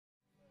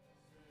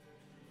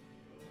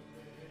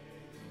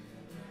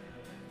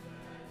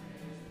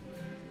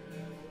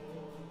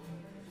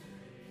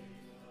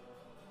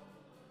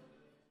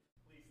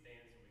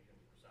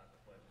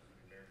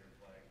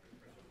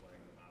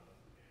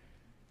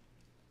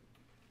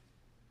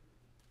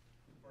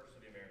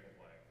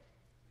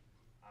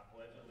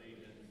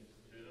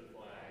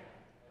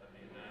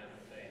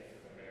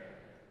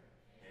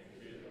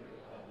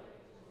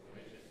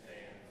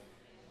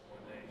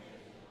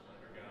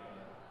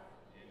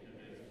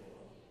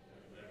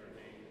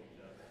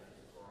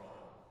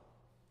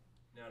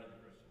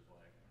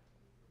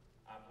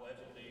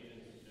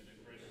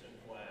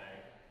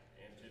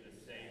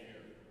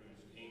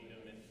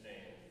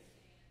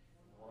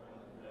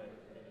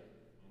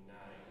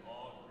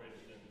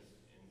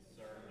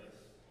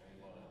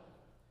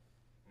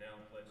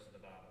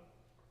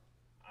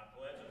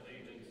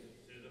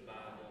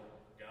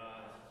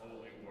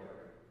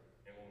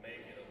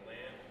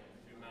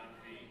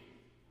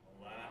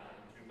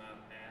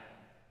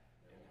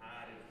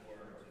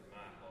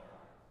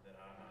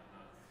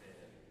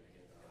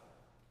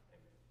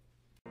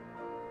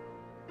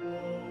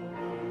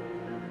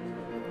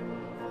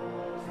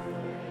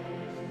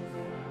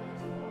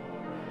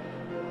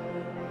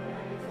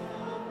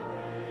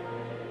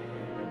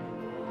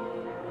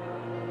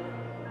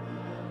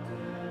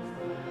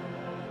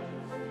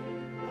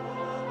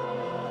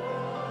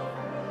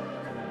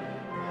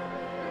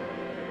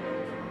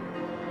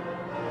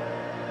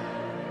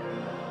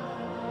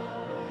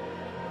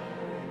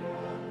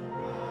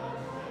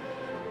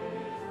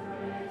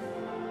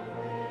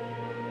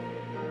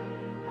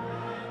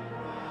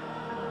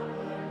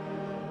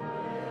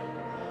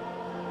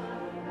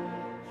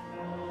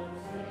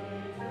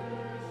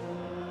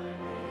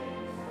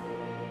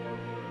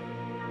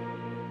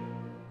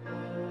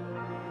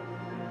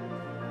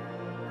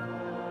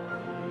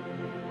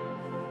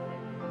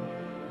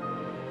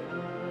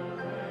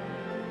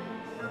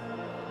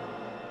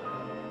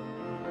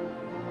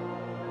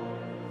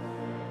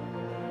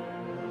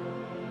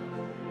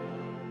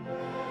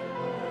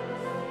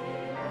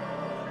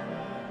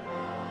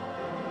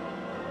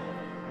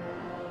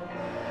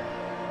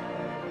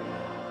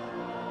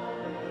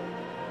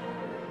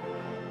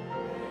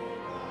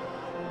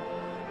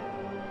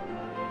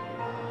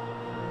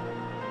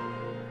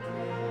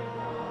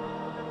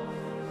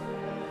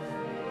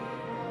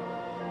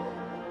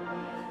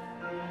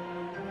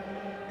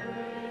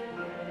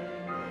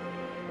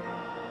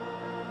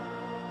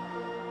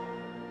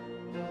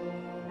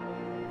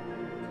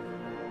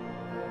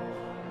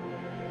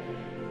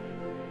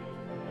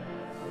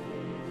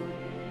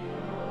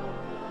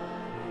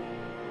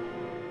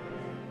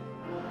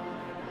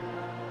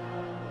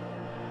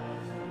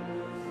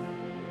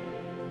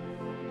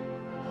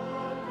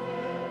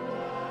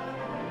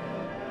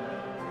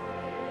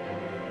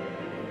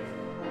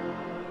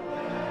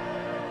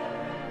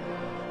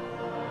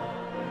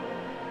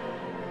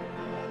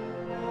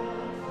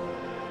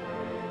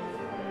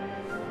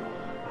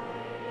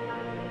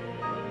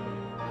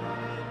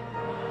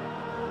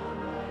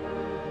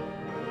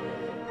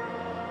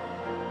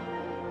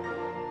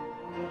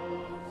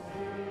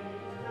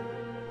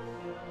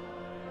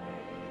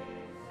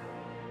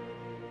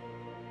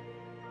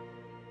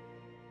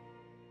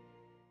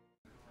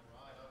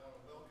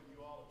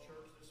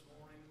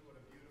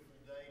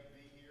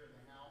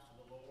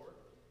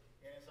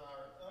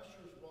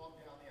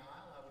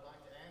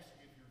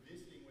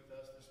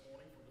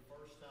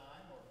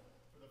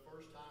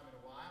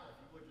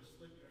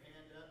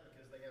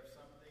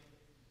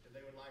that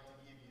they would like to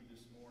give you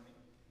this morning.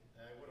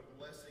 What a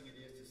blessing it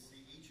is to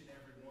see each and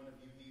every one of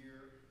you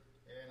here.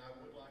 And I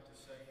would like to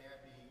say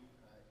happy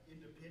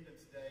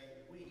Independence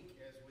Day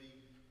week as we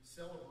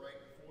celebrate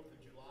the 4th of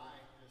July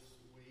this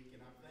week.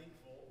 And I'm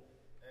thankful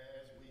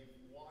as we've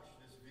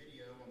watched this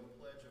video on the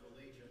Pledge of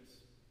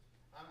Allegiance.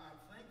 I'm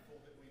thankful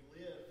that we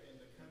live in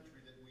the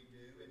country that we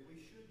do, and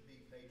we should be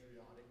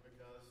patriotic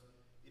because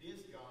it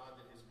is God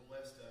that has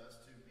blessed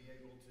us to be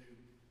able to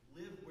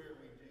live where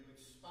we do in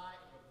spite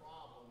of the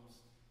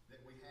problems that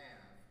we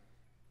have.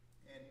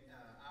 And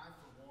I,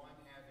 for one,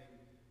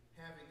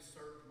 having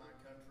served my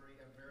country,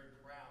 am very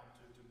proud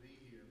to be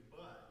here.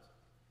 But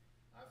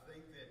I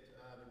think that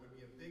there would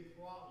be a big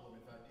problem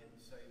if I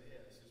didn't say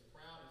this. As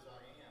proud as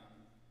I am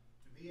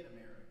to be an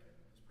American,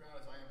 as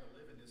proud as I am to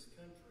live in this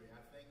country,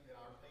 I think that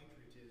our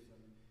patriotism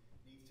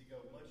needs to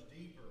go much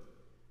deeper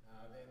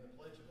than the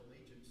Pledge of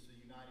Allegiance to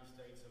the United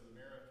States of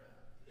America.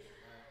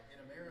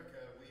 In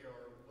America, we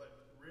are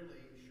what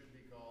really should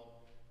be called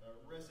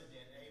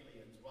resident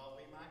aliens. While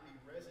we might be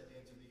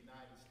residents of the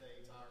United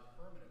States, our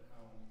permanent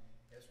home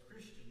as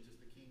Christians is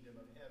the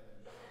kingdom of heaven.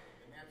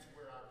 And that's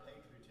where our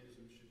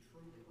patriotism should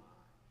truly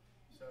lie.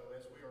 So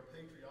as we are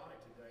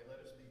patriotic today,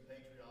 let us be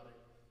patriotic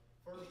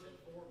first and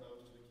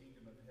foremost to the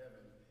kingdom of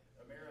heaven.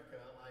 America,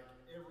 like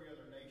every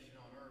other nation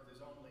on earth, is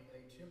only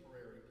a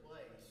temporary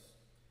place.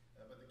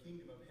 But the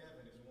kingdom of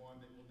heaven is one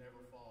that will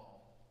never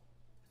fall.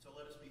 So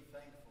let us be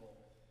thankful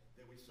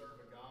that we serve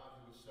a God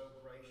who is so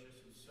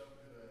gracious and so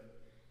good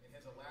and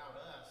has allowed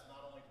us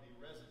not only to be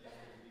residents,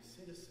 but to be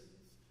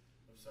citizens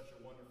of such a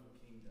wonderful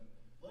kingdom.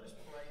 Let us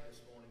pray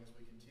this morning as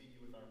we continue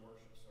with our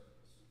worship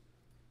service.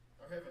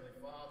 Our Heavenly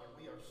Father,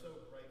 we are so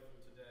grateful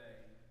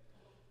today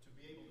to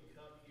be able to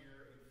come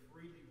here and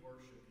freely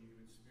worship you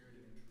in spirit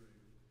and in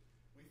truth.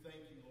 We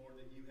thank you, Lord,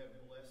 that you have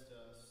blessed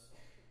us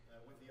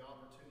with the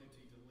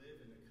opportunity to live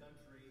in the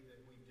country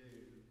that we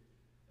do.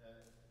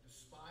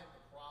 Despite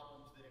the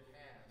problems that it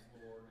has,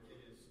 Lord, it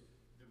is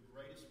the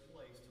greatest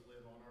place to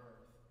live on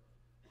earth.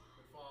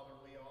 But Father,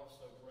 we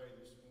also pray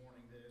this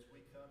morning that as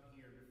we come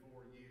here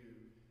before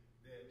you,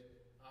 that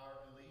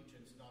our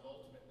allegiance not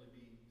ultimately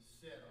be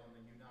set on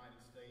the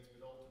United States,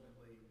 but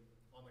ultimately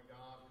on the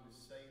God who has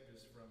saved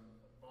us from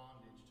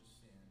bondage to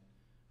sin.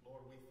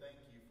 Lord, we thank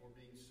you for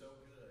being so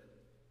good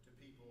to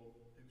people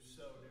who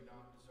so do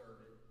not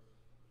deserve it.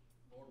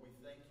 Lord, we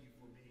thank you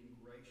for being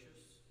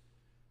gracious.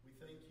 We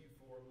thank you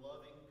for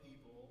loving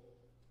people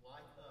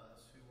like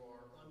us who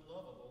are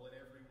unlovable in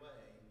every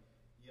way.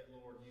 Yet,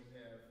 Lord, you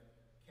have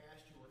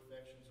cast your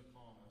affections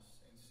upon us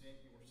and sent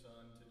your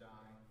Son to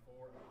die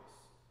for us.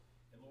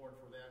 And Lord,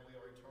 for that we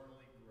are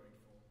eternally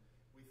grateful.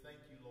 We thank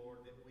you,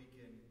 Lord, that we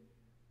can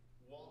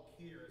walk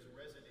here as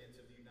residents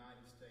of the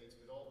United States,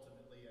 but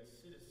ultimately as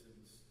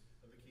citizens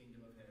of the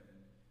kingdom of heaven.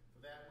 For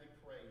that we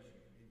praise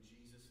you. In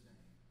Jesus'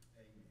 name,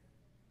 amen.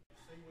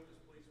 Sing with us,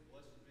 please.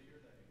 Blessed be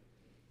your name.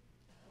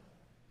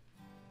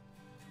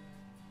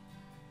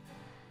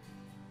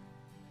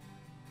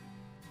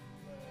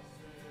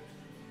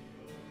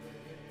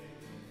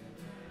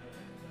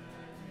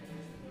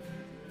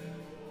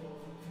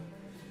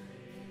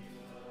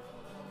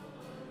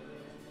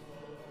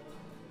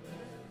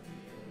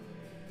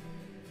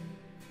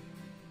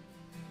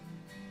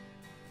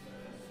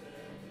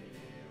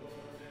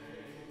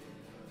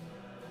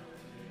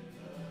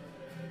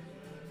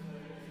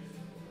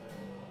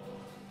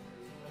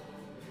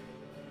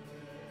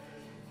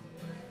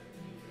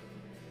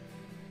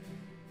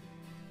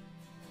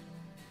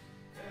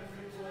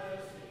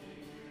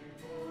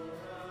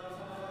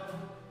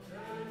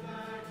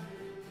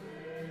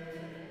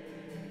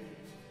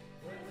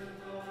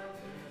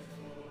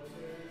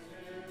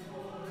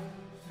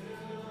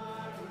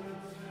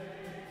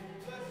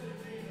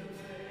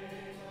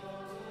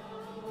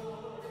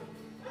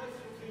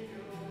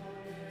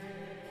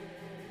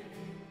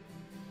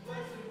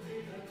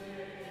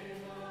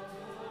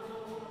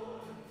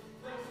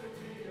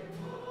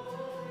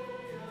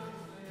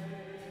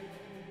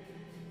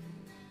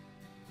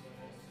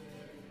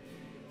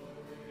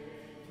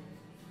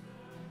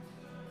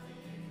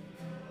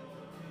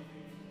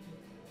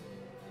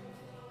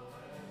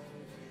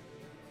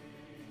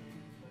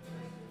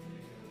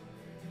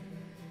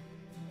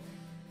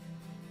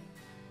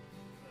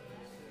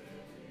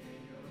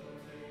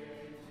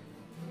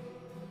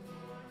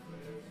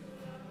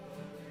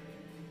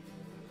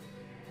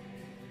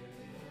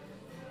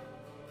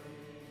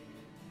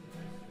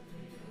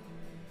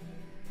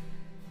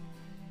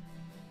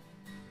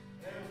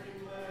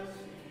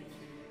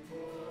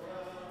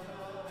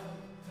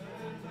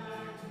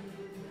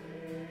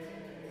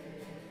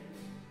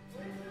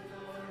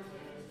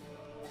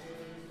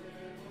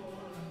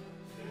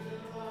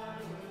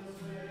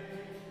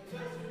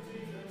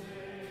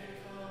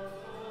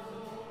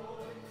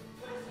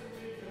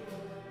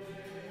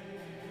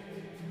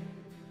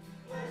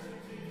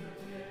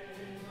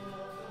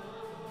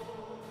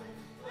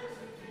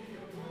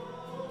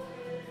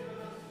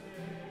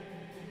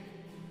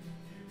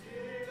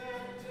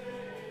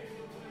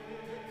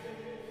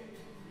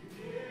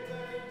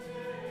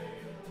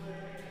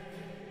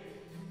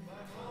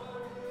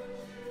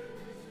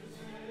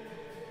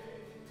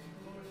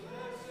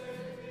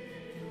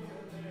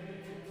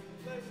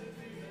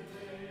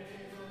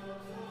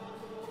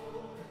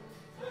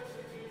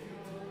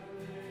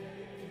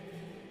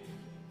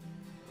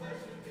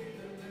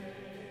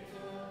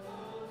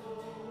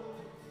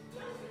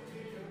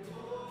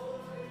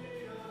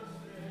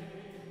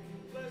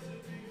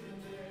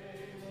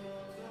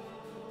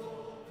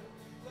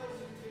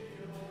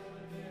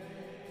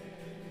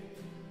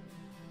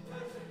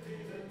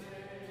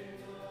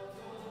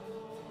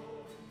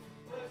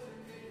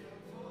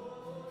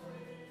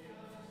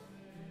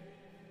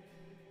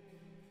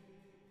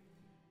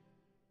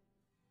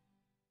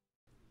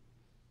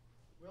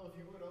 Well,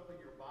 if you would open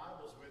your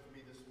Bibles with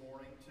me this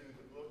morning to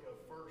the book of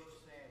 1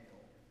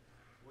 Samuel.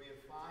 We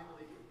have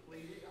finally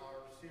completed our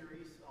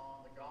series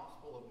on the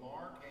Gospel of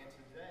Mark, and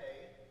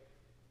today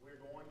we're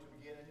going to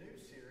begin a new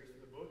series,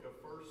 the book of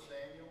 1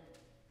 Samuel.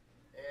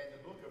 And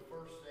the book of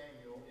 1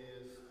 Samuel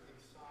is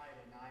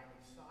exciting. I am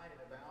excited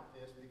about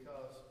this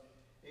because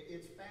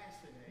it's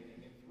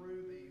fascinating, and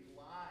through the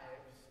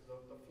lives,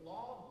 the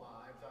flawed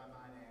lives, I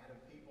might add,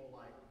 of people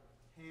like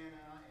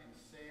Hannah and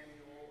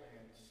Samuel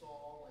and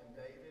Saul and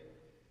David,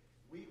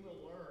 we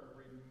will learn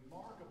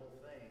remarkable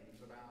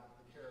things about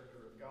the character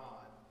of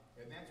God.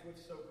 And that's what's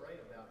so great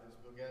about this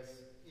book,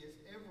 as is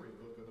every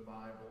book of the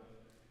Bible.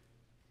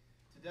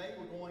 Today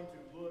we're going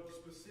to look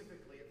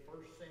specifically at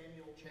 1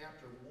 Samuel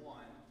chapter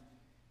 1.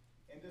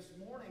 And this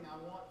morning I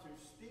want to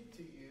speak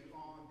to you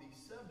on the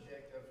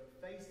subject of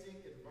facing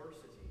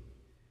adversity.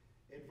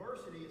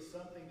 Adversity is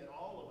something that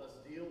all of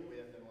us deal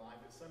with in life.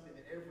 It's something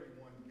that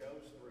everyone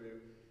goes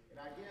through.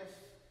 And I guess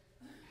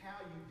how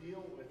you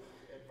deal with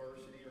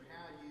adversity or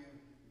how you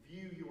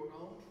view your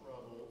own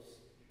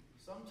troubles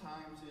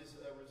sometimes is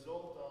a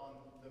result on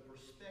the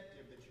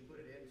perspective that you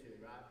put it into.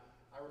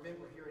 I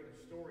remember hearing a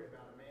story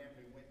about a man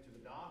who went to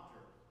the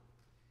doctor.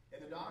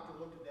 And the doctor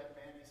looked at that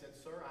man and he said,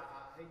 "Sir,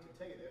 I hate to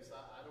tell you this.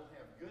 I don't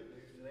have good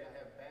news today. I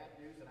have bad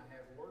news and I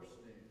have worse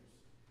news."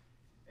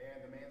 And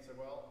the man said,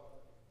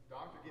 "Well,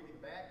 doctor, give me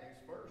the bad news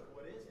first.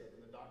 What is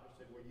it?" And the doctor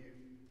said, "Well,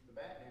 the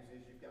bad news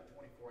is you've got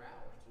 24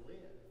 hours to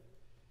live."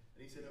 And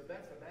he said, "If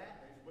that's the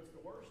bad news, what's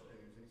the worst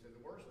news?" And he said,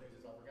 "The worst news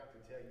is I forgot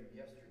to tell you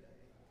yesterday."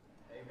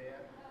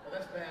 Amen. Well,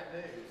 that's bad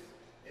news,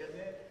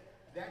 isn't it?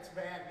 That's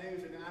bad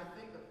news. And I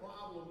think the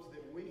problems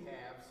that we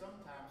have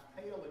sometimes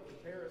pale in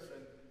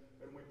comparison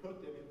when we put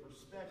them in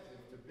perspective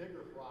to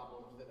bigger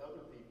problems that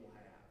other people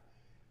have.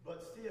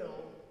 But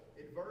still,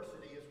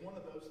 adversity is one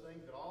of those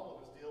things that all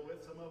of us deal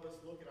with. Some of us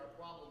look at our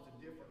problems in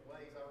different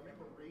ways. I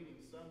remember reading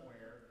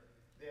somewhere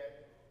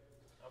that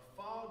a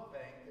fog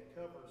bank that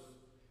covers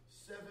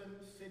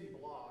 7 city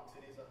blocks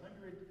and is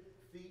 100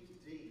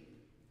 feet deep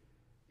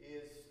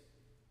is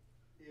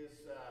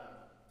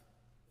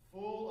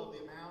full of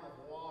the amount of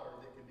water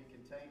that can be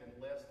contained in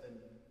less than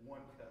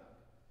 1 cup.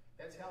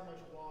 That's how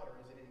much water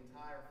is in an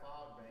entire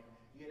fog bank,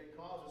 yet it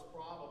causes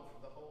problems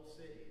for the whole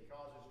city. It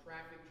causes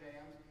traffic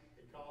jams,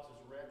 it causes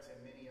wrecks, and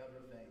many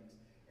other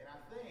things. And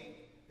I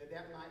think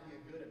that might be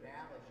a good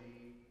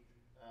analogy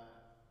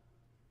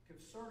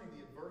concerning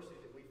the adversity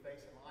that we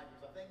face in life,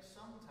 because I think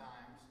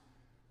sometimes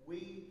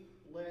we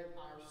let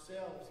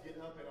ourselves get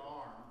up in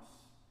arms.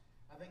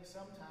 I think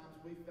sometimes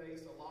we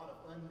face a lot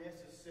of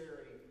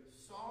unnecessary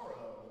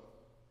sorrow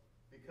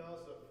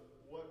because of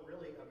what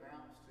really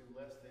amounts to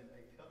less than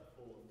a cup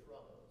full of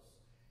troubles.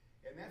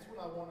 And that's what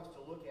I want us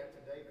to look at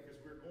today, because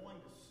we're going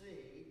to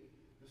see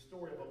the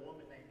story of a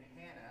woman named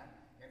Hannah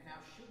and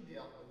how she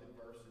dealt with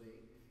adversity.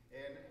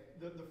 And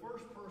the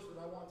first person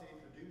I want to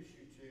introduce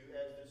you to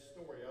as this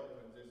story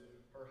opens is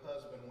her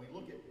husband. When we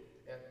look at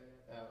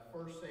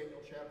 1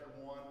 Samuel chapter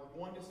 1, we're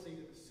going to see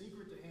that the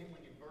secret to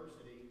handling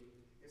adversity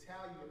is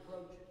how you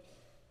approach it.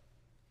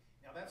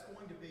 Now that's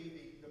going to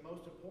be the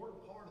most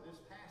important part of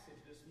this passage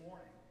this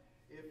morning.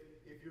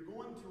 If you're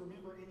going to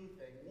remember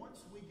anything,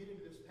 once we get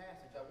into this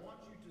passage, I want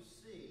you to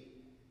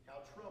see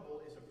how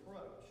trouble is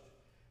approached.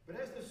 But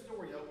as this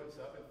story opens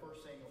up in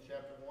 1 Samuel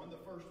chapter 1,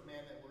 the first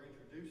man that we're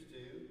introduced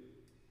to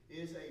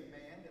is a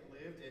man that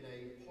lived in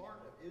a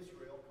part of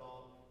Israel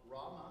called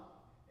Ramah,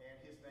 and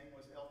his name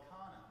was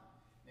Elkanah.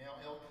 Now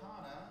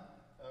Elkanah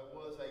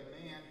was a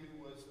man who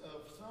was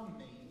of some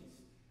means.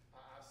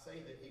 I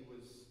say that he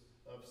was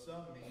of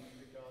some means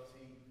because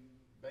he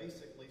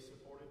basically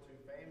supported 2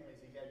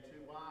 families. He had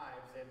 2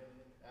 wives, and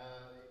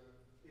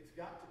it's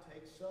got to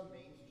take some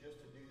means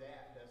just to do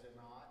that, does it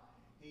not?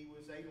 He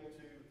was able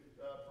to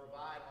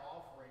provide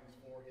offerings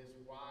for his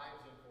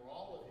wives and for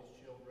all of his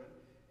children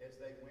as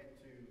they went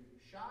to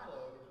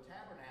Shiloh, where the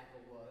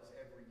tabernacle was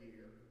every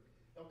year.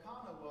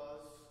 Elkanah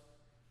was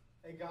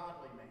a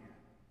godly man,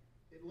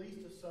 at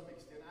least to some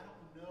extent. I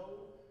don't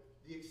know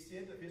the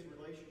extent of his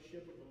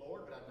relationship with the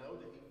Lord, but I know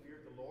that he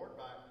feared the Lord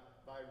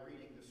by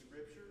reading the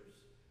scriptures.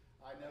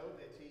 I know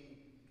that he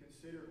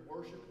considered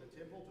worship in the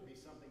temple to be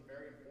something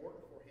very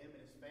important for him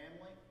and his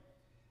family.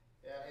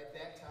 At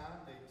that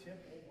time, the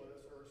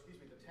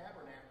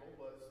tabernacle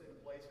was in a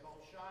place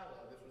called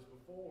Shiloh. This was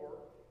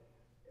before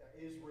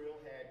Israel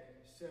had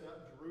set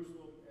up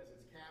Jerusalem as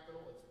its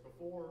capital. It's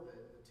before the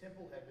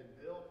temple had been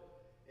built.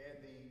 And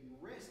the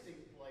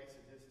resting place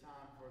at this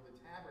time for the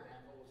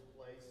tabernacle was a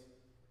place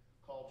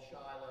called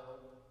Shiloh.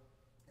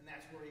 And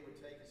that's where he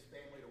would take his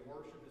family to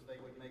worship as they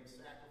would make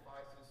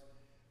sacrifices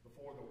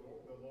before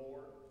the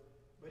Lord.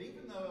 But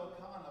even though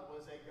Elkanah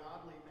was a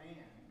godly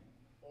man,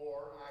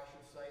 or I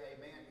should say a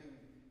man who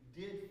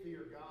did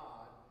fear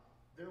God,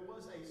 there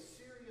was a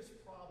serious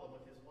problem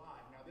with his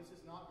life. Now, this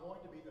is not going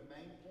to be the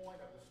main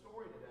point of the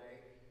story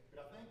today,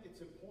 but I think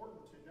it's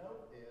important to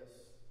note this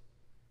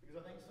because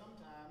I think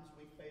sometimes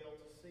we fail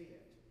to see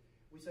it.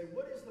 We say,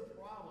 what is the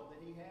problem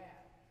that he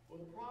had?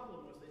 Well, the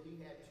problem was that he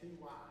had 2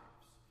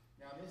 wives.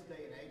 Now, in this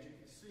day and age, you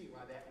can see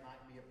why that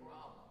might be a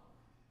problem.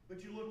 But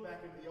you look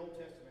back into the Old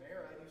Testament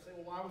era and you say,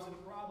 well, why was it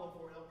a problem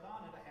for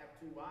Elkanah to have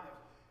two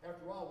wives?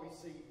 After all, we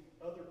see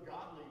other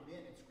godly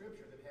men in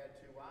Scripture that had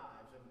two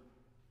wives. And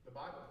the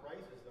Bible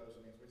praises those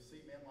men. We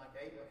see men like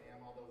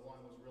Abraham, although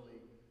one was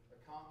really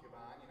a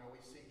concubine. We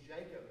see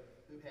Jacob,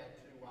 who had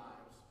two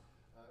wives.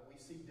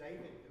 We see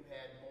David, who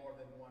had more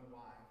than one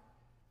wife.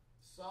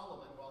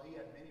 Solomon, while he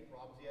had many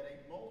problems, he had a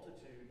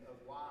multitude of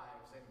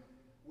wives. And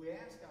we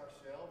ask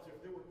ourselves, if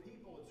there were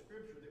people in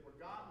Scripture that were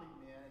godly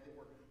men and that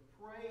were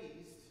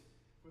praised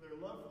for their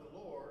love for the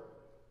Lord,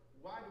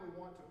 why do we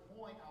want to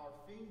point our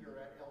finger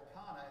at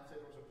Elkanah and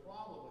say there was a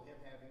problem with him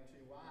having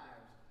two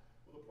wives?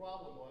 Well, the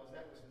problem was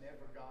that was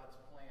never God's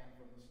plan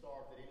from the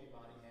start, that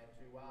anybody had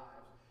two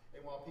wives.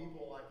 And while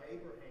people like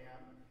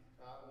Abraham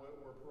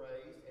were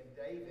praised, and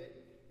David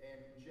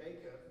and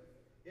Jacob,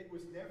 it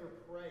was never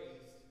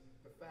praised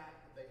the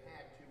fact that they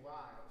had two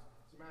wives.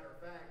 As a matter of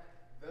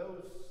fact,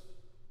 those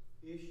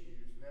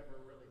issues never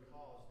really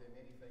caused them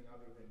anything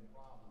other than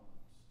problems.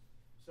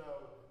 So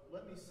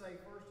let me say,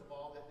 first of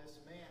all, that this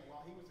man,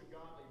 while he was a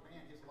godly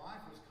man, his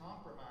life was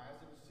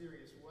compromised in a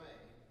serious way.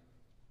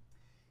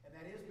 And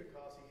that is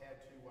because he had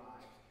two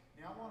wives.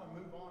 Now I want to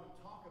move on and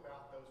talk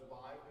about those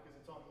wives, because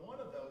it's on one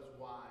of those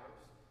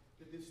wives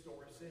that this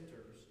story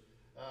centers.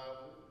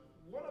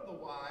 One of the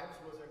wives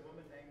was a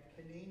woman named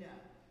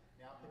Peninnah.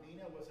 Now,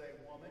 Peninnah was a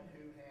woman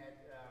who had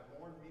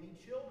borne many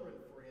children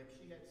for him.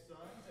 She had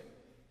sons and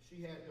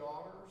she had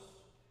daughters.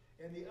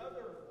 And the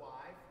other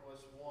wife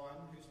was one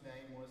whose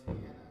name was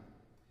Hannah.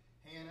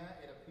 Hannah,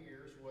 it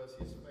appears, was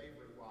his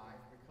favorite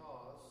wife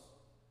because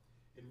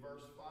in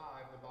verse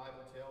 5, the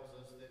Bible tells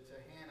us that to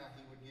Hannah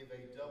he would give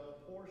a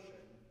double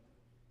portion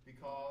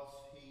because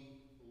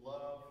he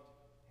loved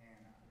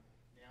Hannah.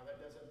 Now, that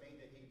doesn't mean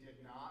that he did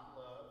not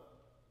love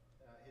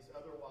his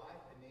other wife,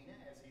 Peninnah,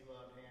 as he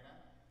loved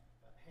Hannah.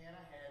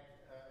 Hannah had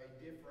a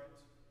different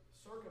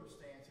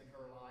circumstance in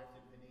her life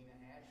than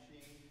Peninnah had.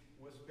 She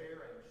was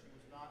barren. She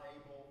was not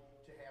able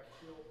to have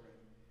children.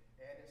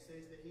 And it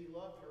says that he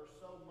loved her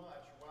so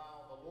much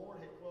while the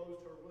Lord had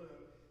closed her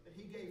womb that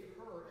he gave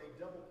her a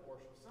double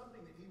portion,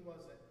 something that he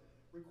wasn't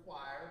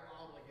required,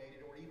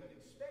 obligated, or even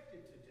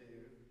expected to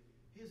do.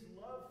 His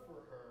love for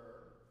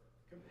her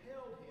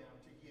compelled him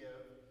to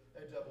give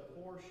a double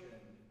portion.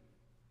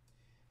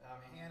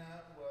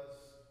 Hannah was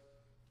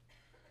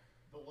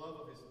the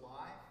love of his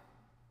life.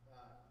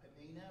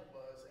 Peninnah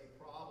was a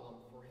problem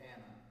for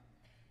Hannah.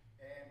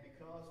 And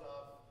because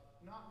of,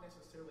 not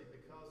necessarily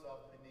because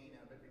of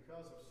Peninnah, but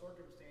because of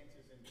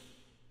circumstances in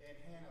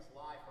Hannah's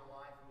life, her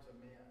life was a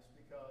mess.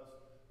 Because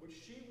what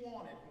she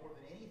wanted more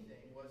than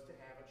anything was to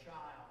have a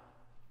child.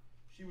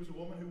 She was a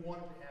woman who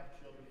wanted to have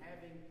children.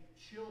 Having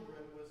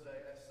children was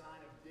a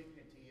sign of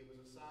dignity. It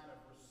was a sign of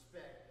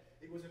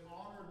respect. It was an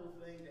honorable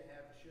thing to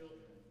have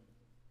children.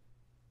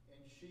 And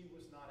she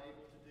was not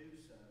able to do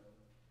so.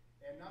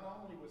 And not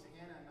only was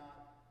Hannah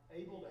not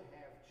able to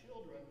have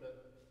children,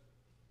 but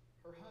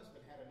her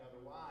husband had another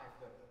wife.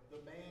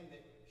 The man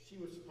that she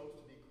was supposed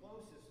to be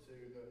closest to,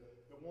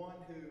 the one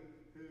who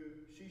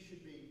she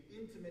should be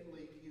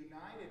intimately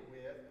united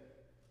with,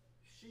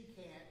 she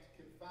can't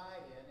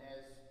confide in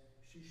as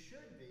she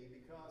should be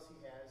because he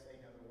has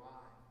another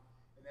wife.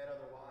 And that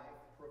other wife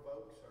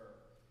provokes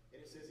her.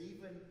 And it says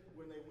even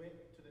when they went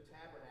to the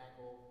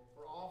tabernacle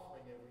for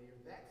offering every year,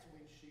 that's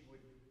when she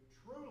would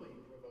truly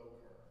provoke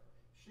her.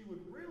 She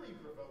would really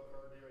provoke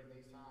her during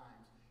these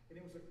times. And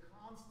it was a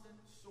constant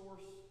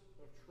source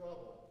of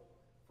trouble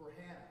for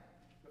Hannah,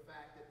 the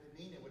fact that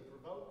Peninnah would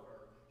provoke her.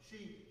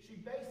 She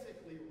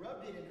basically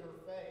rubbed it in her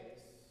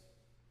face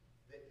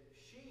that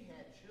she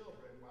had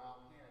children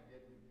while Hannah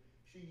didn't.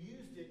 She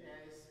used it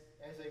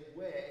as a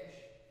wedge,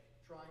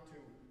 trying to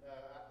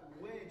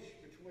wedge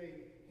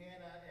between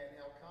Hannah and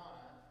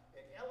Elkanah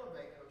and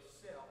elevate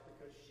herself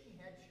because she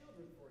had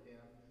children for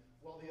him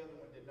while the other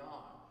one did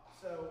not.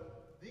 So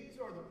these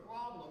are the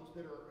problems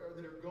that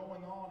are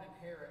going on in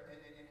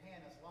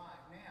Hannah's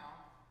life.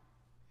 Now,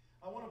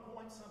 I want to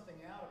point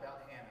something out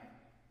about Hannah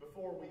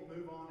before we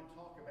move on and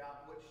talk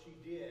about what she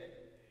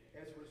did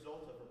as a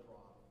result of her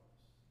problems.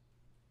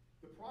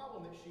 The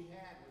problem that she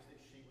had was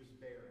that she was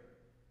barren.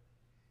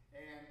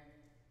 And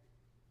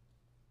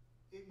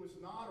it was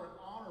not an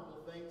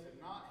honorable thing to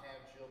not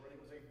have children.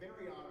 It was a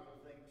very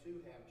honorable thing to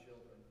have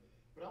children.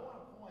 But I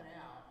want to point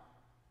out,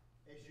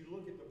 as you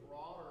look at the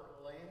broader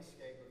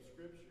landscape of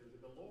Scripture,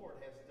 that the Lord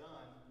has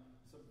done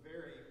some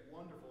very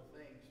wonderful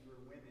things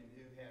through women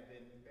who have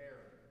been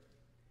barren.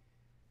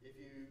 If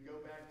you go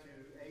back to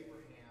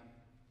Abraham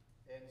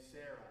and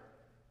Sarah,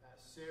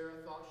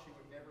 Sarah thought she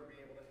would never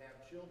be able to have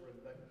children,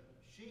 but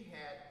she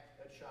had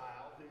a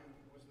child who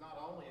was not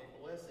only a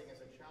blessing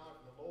as a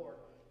child from the Lord,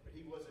 but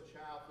he was a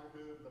child through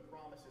whom the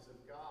promises of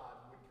God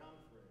would come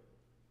through.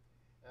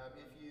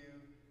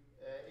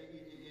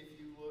 If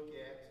you look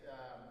at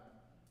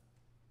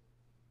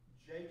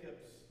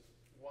Jacob's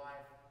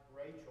wife,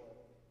 Rachel,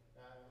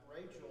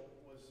 Rachel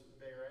was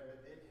barren,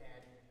 but then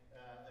had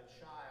a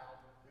child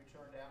who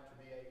turned out to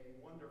be a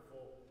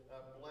wonderful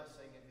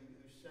blessing and who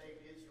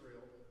saved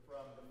Israel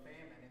from the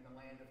famine in the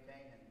land of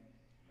Canaan.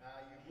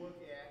 You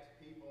look at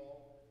people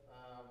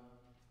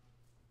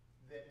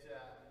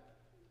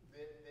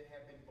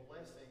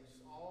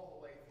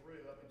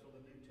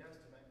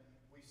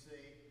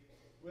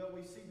Well,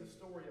 we see the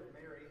story of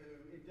Mary, who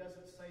it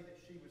doesn't say that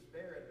she was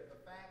barren, but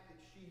the fact that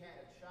she had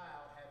a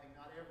child, having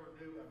not ever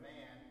knew a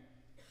man,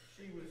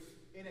 she was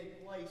in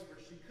a place where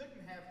she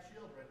couldn't have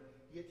children,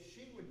 yet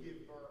she would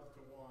give birth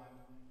to one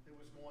who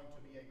was going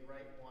to be a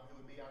great one,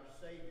 who would be our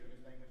Savior.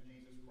 His name was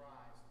Jesus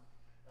Christ.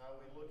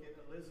 We look at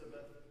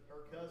Elizabeth,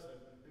 her cousin,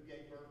 who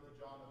gave birth to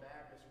John the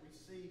Baptist. We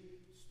see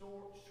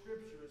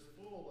scriptures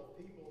full of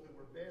people who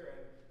were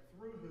barren,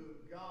 through whom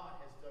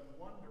God has done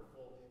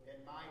wonderful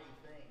and mighty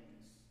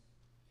things.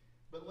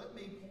 But let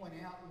me point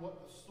out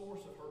what the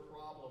source of her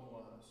problem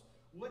was.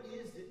 What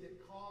is it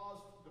that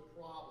caused the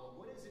problem?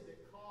 What is it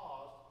that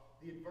caused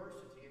the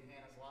adversity in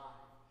Hannah's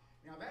life?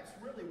 Now, that's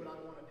really what I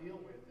want to deal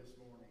with this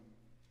morning.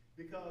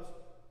 Because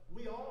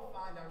we all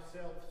find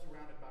ourselves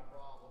surrounded by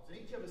problems. And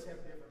each of us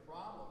have different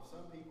problems.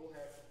 Some people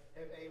have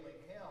ailing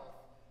health.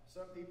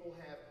 Some people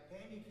have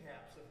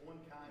handicaps of one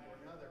kind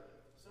or another.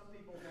 Some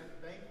people have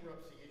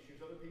bankruptcy issues.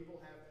 Other people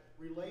have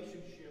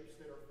relationships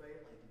that are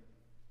failing.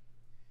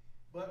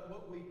 But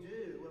what we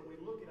do when we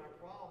look at our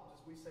problems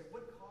is we say,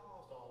 what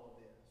caused all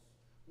of this?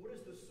 What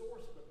is the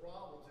source of the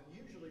problems? And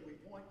usually we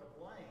point the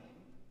blame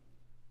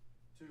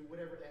to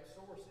whatever that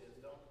source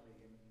is, don't we?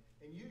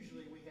 And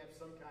usually we have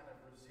some kind of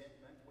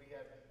resentment. We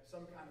have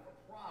some kind of a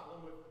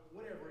problem with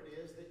whatever it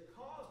is that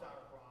caused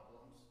our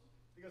problems.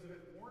 Because if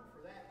it weren't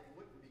for that, we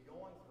wouldn't be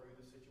going through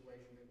the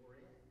situation that we're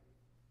in.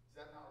 Is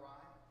that not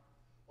right?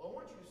 Well, I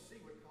want you to see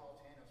what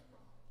caused Hannah's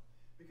problem.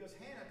 Because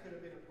Hannah could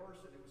have been a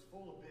person that was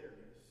full of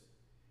bitterness.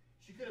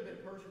 She could have been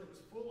a person that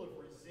was full of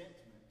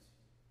resentment.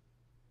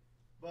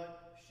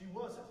 But she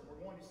wasn't. And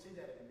we're going to see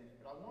that in a minute.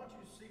 But I want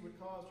you to see what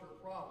caused her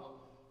problem.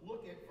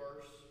 Look at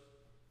verse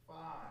 5.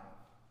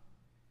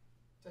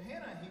 To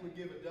Hannah he would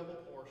give a double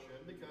portion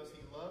because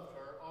he loved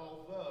her,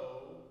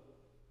 although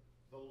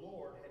the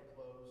Lord had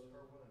closed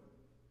her womb.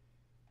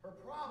 Her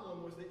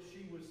problem was that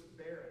she was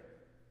barren.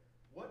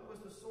 What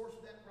was the source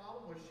of that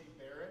problem? Was she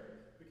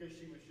barren because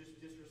she was just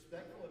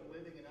disrespectful and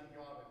living an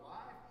ungodly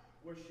life?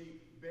 Was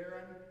she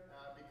barren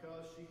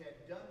because she had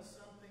done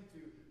something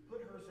to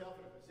put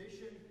herself in a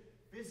position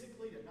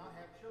physically to not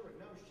have children?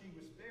 No, she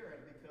was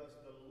barren because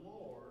the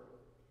Lord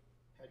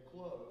had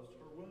closed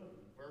her womb.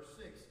 Verse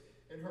 6,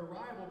 and her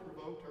rival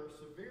provoked her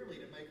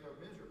severely to make her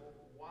miserable.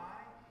 Why?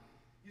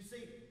 You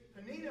see,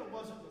 Peninnah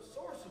wasn't the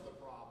source of the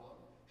problem.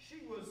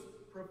 She was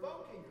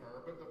provoking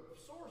her, but the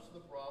source of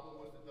the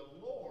problem was that the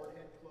Lord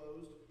had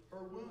closed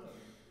her womb.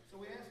 So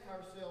we ask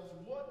ourselves,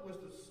 what was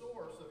the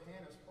source of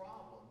Hannah's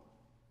problem?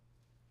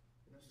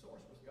 And the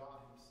source was God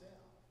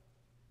himself.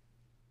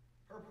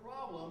 Her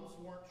problems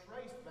weren't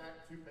traced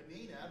back to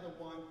Peninnah, the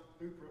one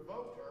who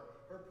provoked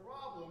her. Her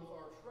problems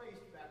are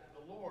traced back to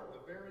the Lord,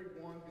 the very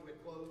one who had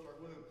closed her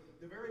womb,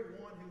 the very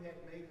one who had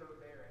made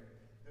her barren,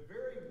 the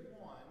very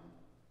one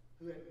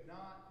who had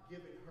not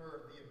given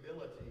her the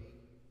ability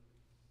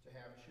to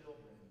have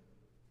children.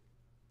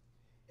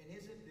 And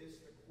isn't this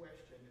the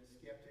question that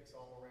skeptics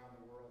all around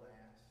the world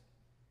ask?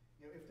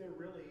 You know, if there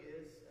really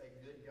is a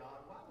good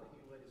God, why would he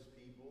let his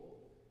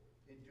people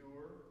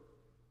endure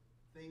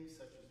things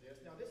such as this?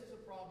 Now, this is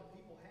a problem that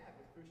people have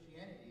with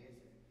Christianity,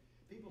 isn't it?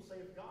 People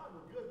say, if God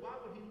were good, why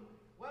would he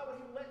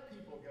let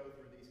people go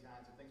through these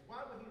kinds of things?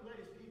 Why would he let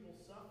his people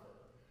suffer?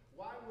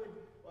 Why would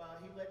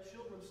he let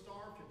children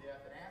starve to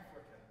death in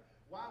Africa?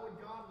 Why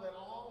would God let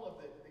all of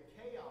the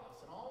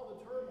chaos and all of the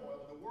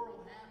turmoil of the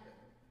world happen?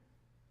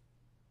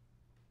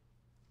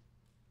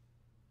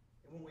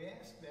 And when we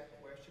ask that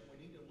question, we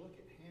need to look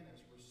at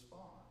Hannah's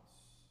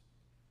response.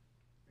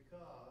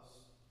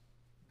 Because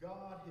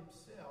God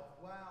himself,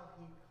 while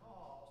he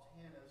caused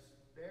Hannah's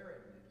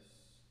barrenness,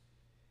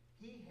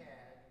 he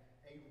had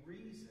a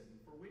reason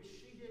for which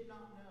she did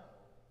not know.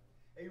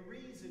 A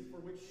reason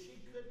for which she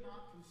could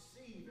not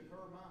conceive in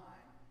her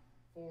mind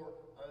for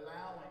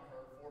allowing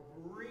her, for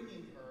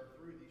bringing her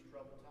through these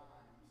troubled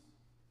times.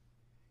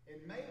 And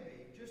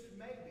maybe, just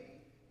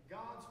maybe,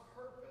 God's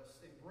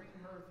purpose in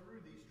bringing her through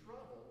these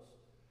troubles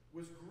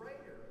was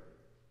greater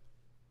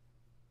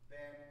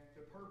than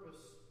the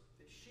purpose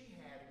that she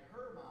had in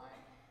her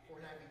mind for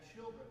having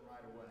children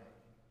right away.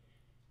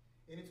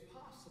 And it's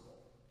possible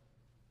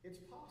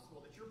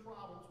that your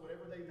problems,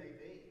 whatever they may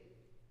be,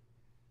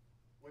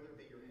 whether it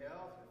be your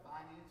health, your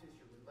finances,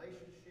 your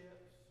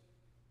relationships,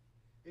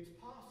 it's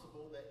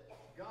possible that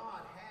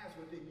God has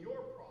within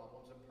your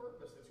problems a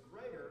purpose that's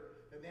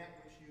greater than that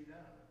which you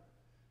know.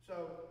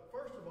 So,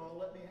 first of all,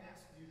 let me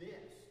ask you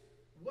this.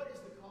 What is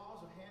the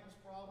cause of Hannah's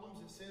problems?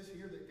 It says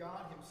here that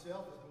God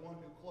himself is the one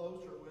who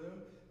closed her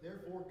womb.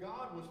 Therefore,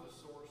 God was the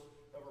source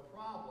of her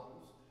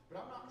problems.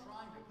 But I'm not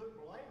trying to put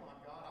blame on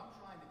God. I'm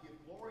trying to give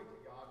glory to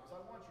God because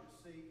I want you to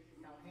see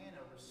how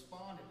Hannah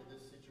responded to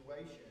this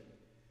situation.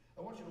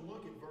 I want you to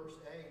look at verse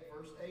 8.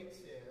 Verse 8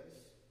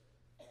 says,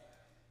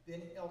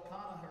 then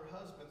Elkanah, her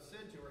husband,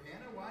 said to her,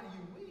 Hannah, why do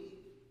you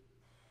weep?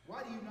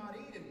 Why do you not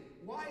eat? And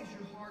why is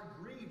your heart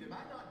grieved? Am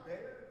I not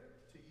better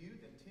to you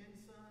than 10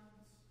 sons?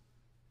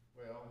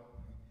 Well,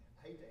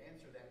 I hate to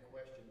answer that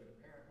question, but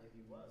apparently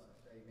he wasn't,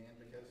 amen,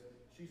 because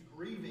she's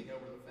grieving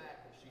over the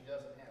fact that she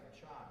doesn't have a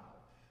child.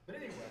 But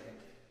anyway,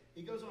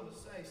 he goes on to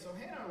say, so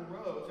Hannah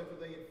arose after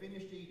they had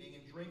finished eating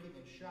and drinking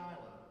in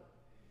Shiloh.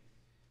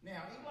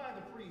 Now Eli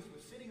the priest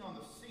was sitting on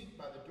the seat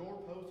by the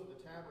doorpost of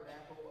the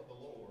tabernacle of the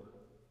Lord,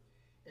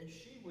 and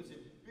she was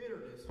in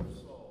bitterness of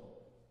soul.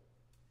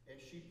 And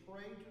she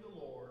prayed to the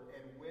Lord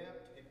and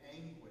wept in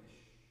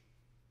anguish.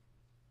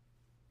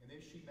 And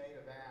then she made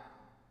a vow,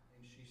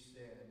 and she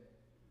said,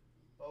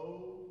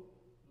 O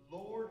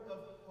Lord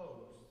of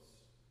hosts,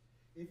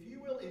 if you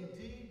will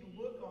indeed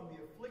look on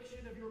the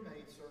affliction of your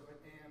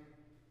maidservant and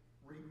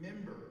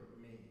remember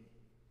me,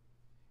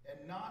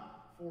 and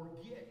not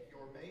forget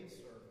your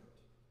maidservant,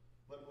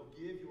 but will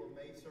give your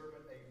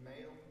maidservant a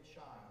male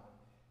child,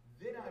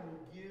 then I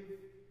will give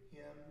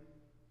him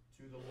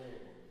to the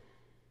Lord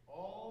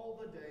all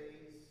the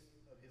days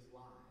of his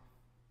life,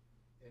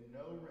 and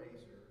no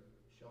razor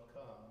shall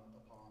come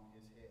upon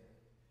his head.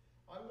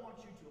 I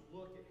want you to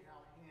look at how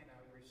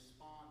Hannah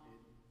responded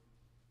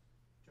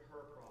to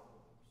her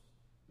problems,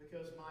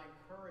 because my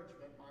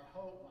encouragement, my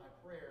hope, my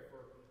prayer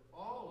for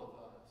all of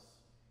us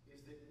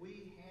is that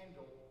we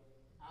handle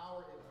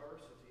our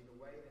adversity the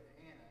way that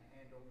Hannah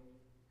handled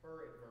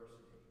her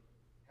adversity.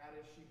 How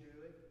did she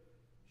do it?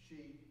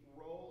 She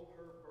rolled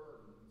her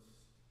burdens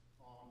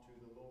onto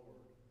the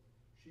Lord.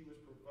 She was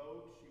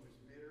provoked, she was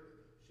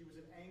bitter, she was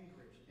in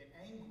anguish,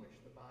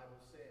 the Bible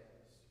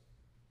says.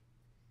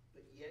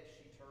 But yet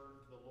she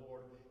turned to the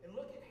Lord. And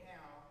look at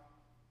how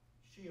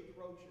she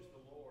approaches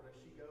the Lord as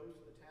she goes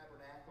to the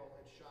tabernacle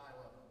at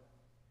Shiloh.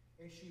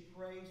 And she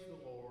prays to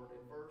the Lord.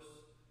 And verse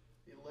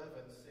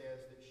 11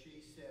 says that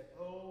she said,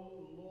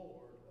 O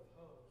Lord of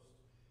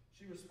hosts.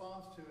 She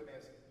responds to him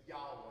as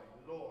Yahweh,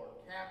 Lord,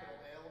 capital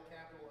L,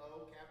 capital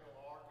O, capital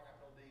R,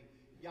 capital D.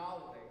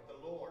 Yahweh, the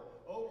Lord.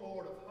 O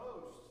Lord of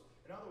hosts.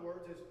 In other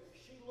words, as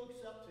she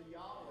looks up to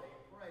Yahweh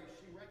and prays,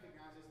 she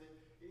recognizes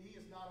that he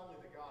is not only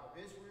the God of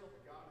Israel,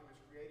 the God who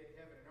has created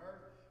heaven and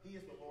earth, he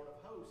is the Lord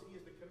of hosts. He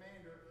is the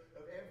commander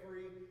of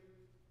every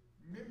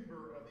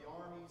member of the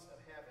armies of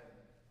heaven.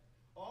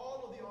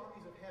 All of the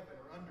armies of heaven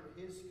are under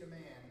his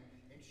command,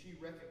 and she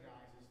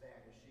recognizes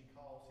that as she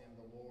calls him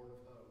the Lord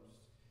of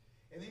hosts.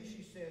 And then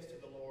she says to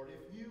the Lord,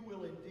 if you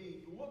will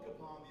indeed look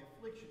upon the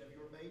affliction of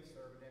your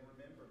maidservant and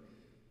remember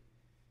me.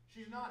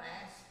 She's not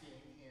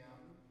asking him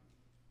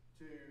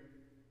to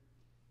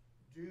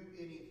do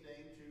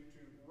anything,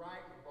 to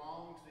right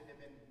wrongs that have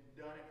been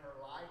done in her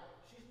life.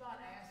 She's not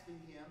asking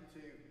him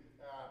to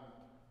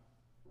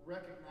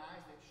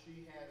recognize that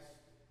she has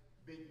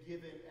been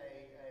given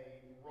a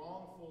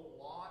wrongful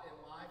lot in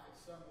life in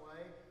some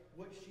way.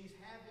 What she's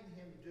having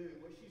him do,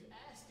 what she's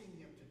asking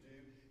him to do,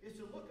 is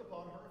to look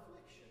upon her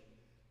affliction.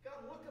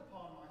 God, look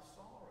upon my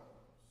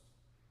sorrows.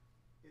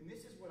 And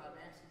this is what I'm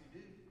asking you to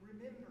do.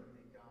 Remember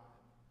me, God.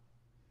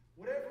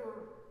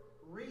 Whatever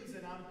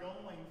reason I'm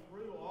going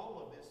through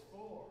all of this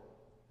for,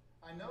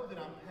 I know that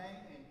I'm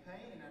in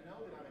pain, and I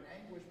know that I'm in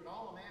anguish, but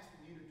all I'm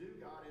asking you to do,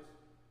 God, is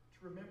to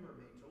remember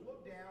me, to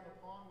look down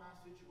upon my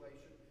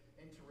situation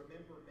and to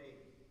remember me.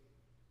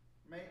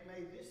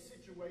 May this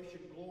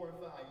situation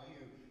glorify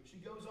you. She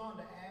goes on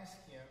to ask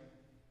him,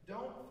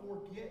 don't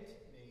forget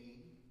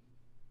me,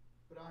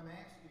 but I'm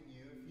asking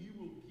you if you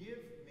will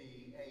give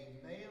me a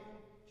male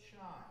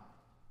child.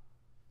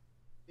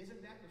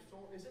 Isn't that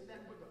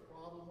what the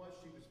problem was?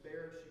 She was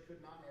barren. She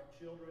could not have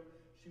children.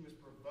 She was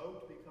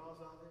provoked because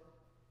of it.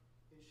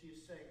 And she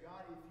is saying,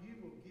 God, if you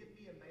will give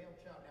me a male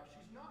child. Now,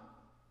 she's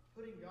not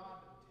putting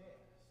God to the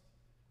test.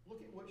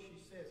 Look at what she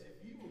says. If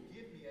you will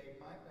give me a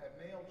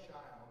male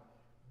child,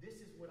 this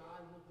is what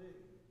I will do.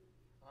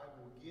 I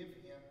will give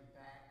him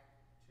back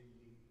to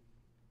you.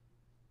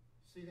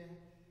 See that?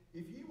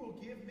 If you will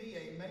give me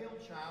a male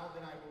child,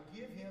 then I will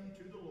give him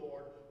to the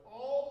Lord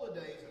all the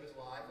days of his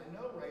life, and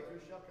no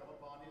razor shall come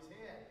upon his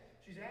head.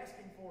 She's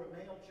asking for a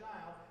male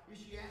child. Is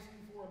she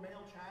asking for a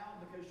male child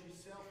because she's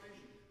selfish?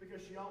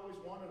 Because she always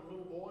wanted a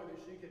little boy that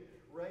she could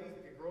raise,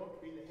 that could grow up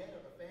to be the head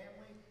of the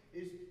family?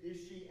 Is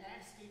she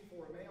asking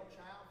for a male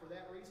child for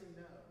that reason?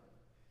 No.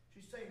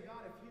 She's saying,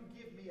 God, if you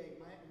give me a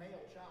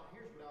male child,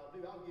 here's what I'll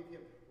do. I'll give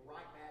him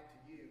right back to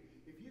you.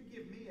 If you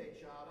give me a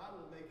child, I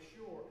will make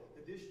sure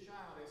that this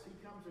child, as he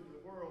comes into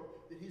the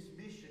world, that his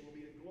mission will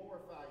be to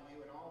glorify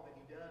you in all that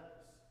he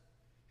does.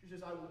 She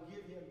says, I will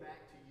give him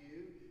back to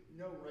you.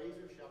 No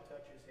razor shall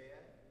touch his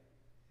head.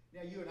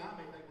 Now, you and I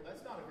may think, well,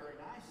 that's not a very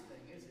nice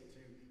thing, is it,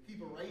 to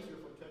keep a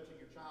razor from touching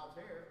your child's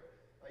hair?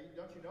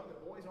 Don't you know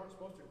that boys aren't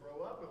supposed to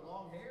grow up with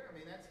long hair? I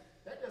mean,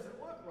 that doesn't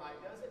look right,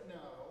 does it?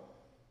 No.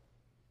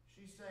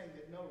 She's saying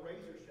that no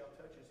razor shall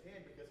touch his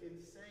head, because in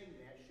saying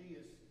that, she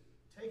is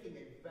taking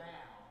a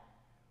vow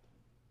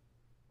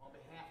on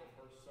behalf of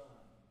her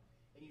son.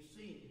 And you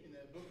see in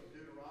the book of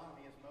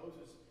Deuteronomy, as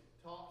Moses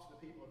talks to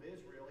the people of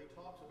Israel, he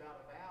talks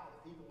about a vow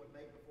that people would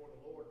make before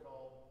the Lord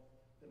called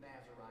the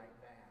Nazarite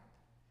vow.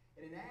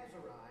 And a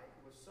Nazarite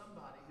was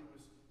somebody who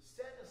was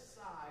set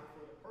aside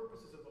for the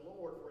purposes of the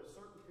Lord for a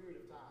certain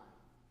period of time.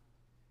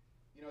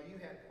 You know, you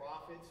had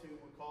prophets who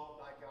were called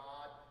by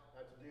God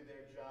to do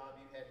their job.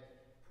 You had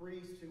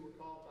priests who were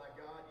called by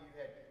God. You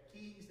had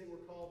kings that were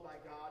called by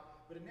God.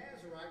 But a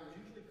Nazarite was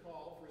usually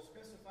called for a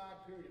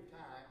specified period of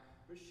time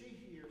But she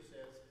here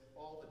says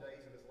all the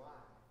days of his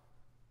life.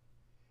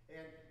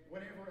 And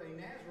whenever a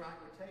Nazarite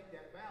would take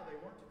that vow,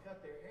 they weren't to cut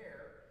their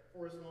hair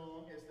for as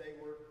long as they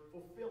were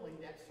fulfilling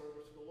that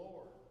service to the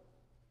Lord.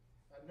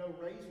 No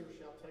razor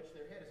shall touch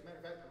their head. As a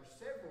matter of fact, there were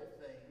several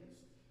things,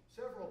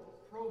 several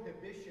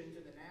prohibitions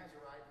in the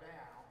Nazarite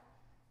vow.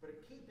 But in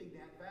keeping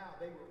that vow,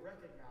 they were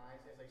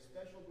recognized as a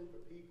special group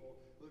of people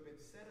who had been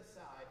set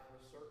aside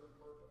for a certain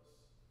purpose.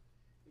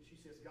 And she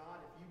says, God,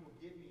 if you will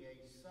give me a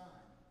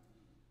son,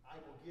 I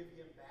will give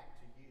him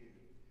back to you.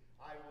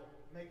 I will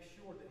make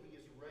sure that he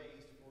is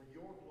raised for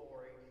your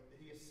glory,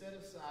 that he is set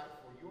aside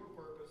for your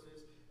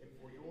purposes and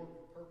for your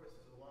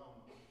purposes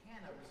alone.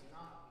 Hannah was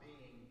not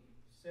being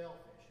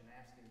selfish in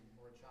asking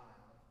for a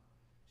child.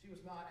 She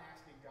was not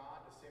asking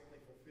God to simply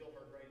fulfill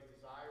her greatest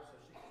desire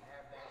so she could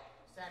have that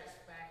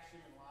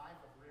satisfaction in life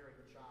of rearing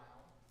a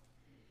child.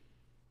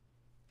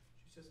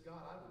 She says,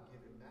 God, I will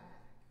give him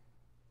back.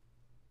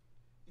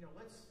 You know,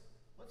 let's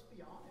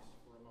be honest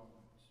for a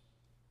moment.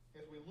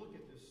 As we look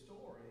at this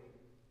story,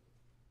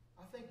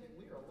 I think that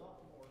we are a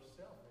lot more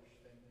selfish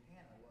than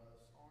Hannah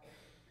was, aren't we?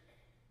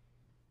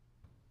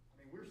 I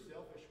mean, we're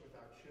selfish with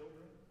our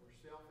children. We're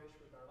selfish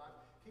with our lives.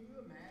 Can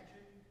you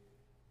imagine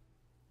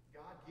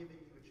God giving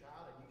you a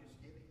child and you just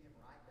giving him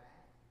right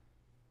back?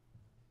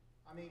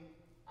 I mean,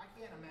 I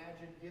can't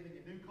imagine giving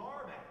a new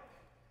car back.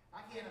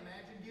 I can't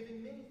imagine giving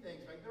many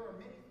things back. There are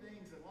many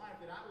things in life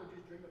that I would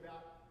just dream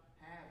about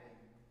having.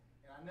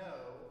 And I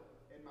know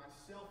in my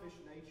selfish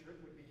nature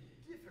it would be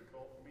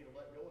difficult for me to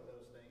let go of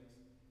those things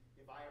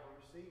if I ever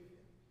received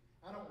them.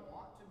 I don't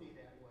want to be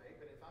that way,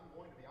 but if I'm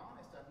going to be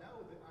honest, I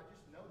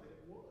just know that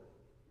it would.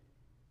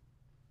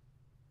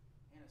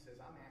 Hannah says,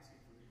 I'm asking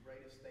for the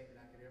greatest thing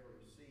that I could ever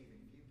receive, and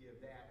if you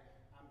give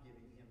that, I'm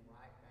giving him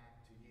right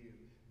back to you.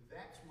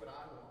 That's what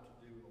I want to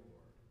do,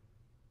 Lord.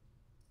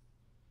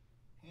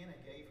 Hannah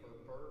gave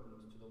her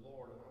burdens to the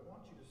Lord, and I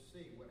want you to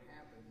see what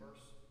happened.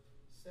 Verse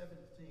 17.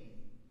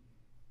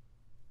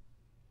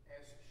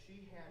 As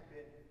she had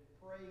been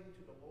praying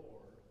to the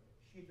Lord,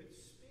 she had been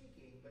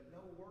speaking, but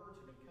no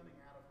words had been coming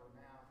out of her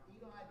mouth.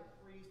 Eli the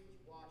priest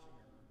was watching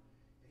her,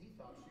 and he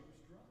thought she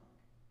was drunk.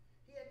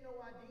 He had no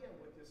idea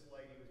what this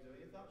lady was doing.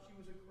 He thought she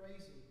was a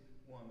crazy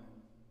woman.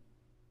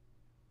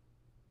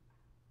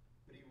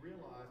 But he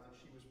realized that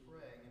she was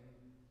praying,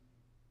 and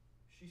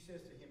she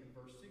says to him in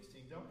verse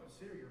 16, don't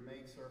consider your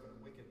maidservant a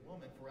wicked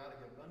woman, for out of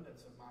the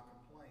abundance of my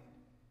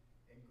complaint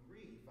and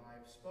grief I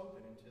have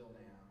spoken until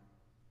now.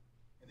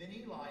 And then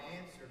Eli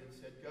answered and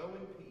said, go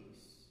in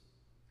peace,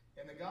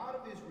 and the God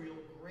of Israel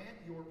grant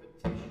your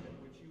petition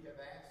which you have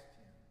asked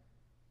him.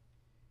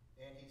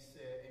 And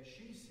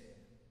she said,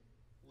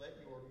 let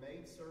your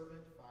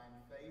maidservant find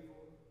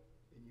favor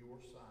in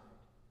your sight.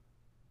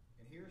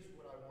 And here's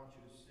what I want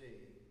you to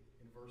see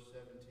in verse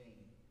 17.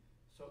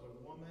 So the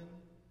woman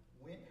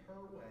went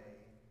her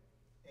way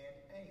and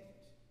ate,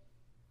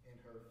 and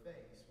her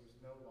face was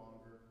no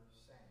longer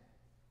sad.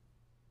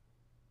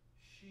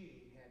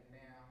 She had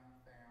now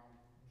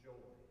found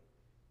joy.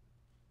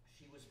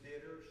 She was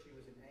bitter. She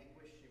was in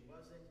anguish. She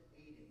wasn't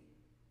eating.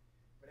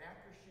 But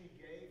after she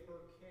gave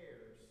her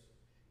cares,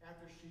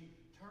 after she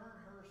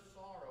turned her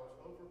sorrows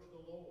over to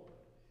the Lord,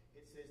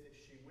 it says that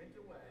she went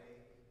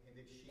away and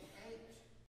that she ate.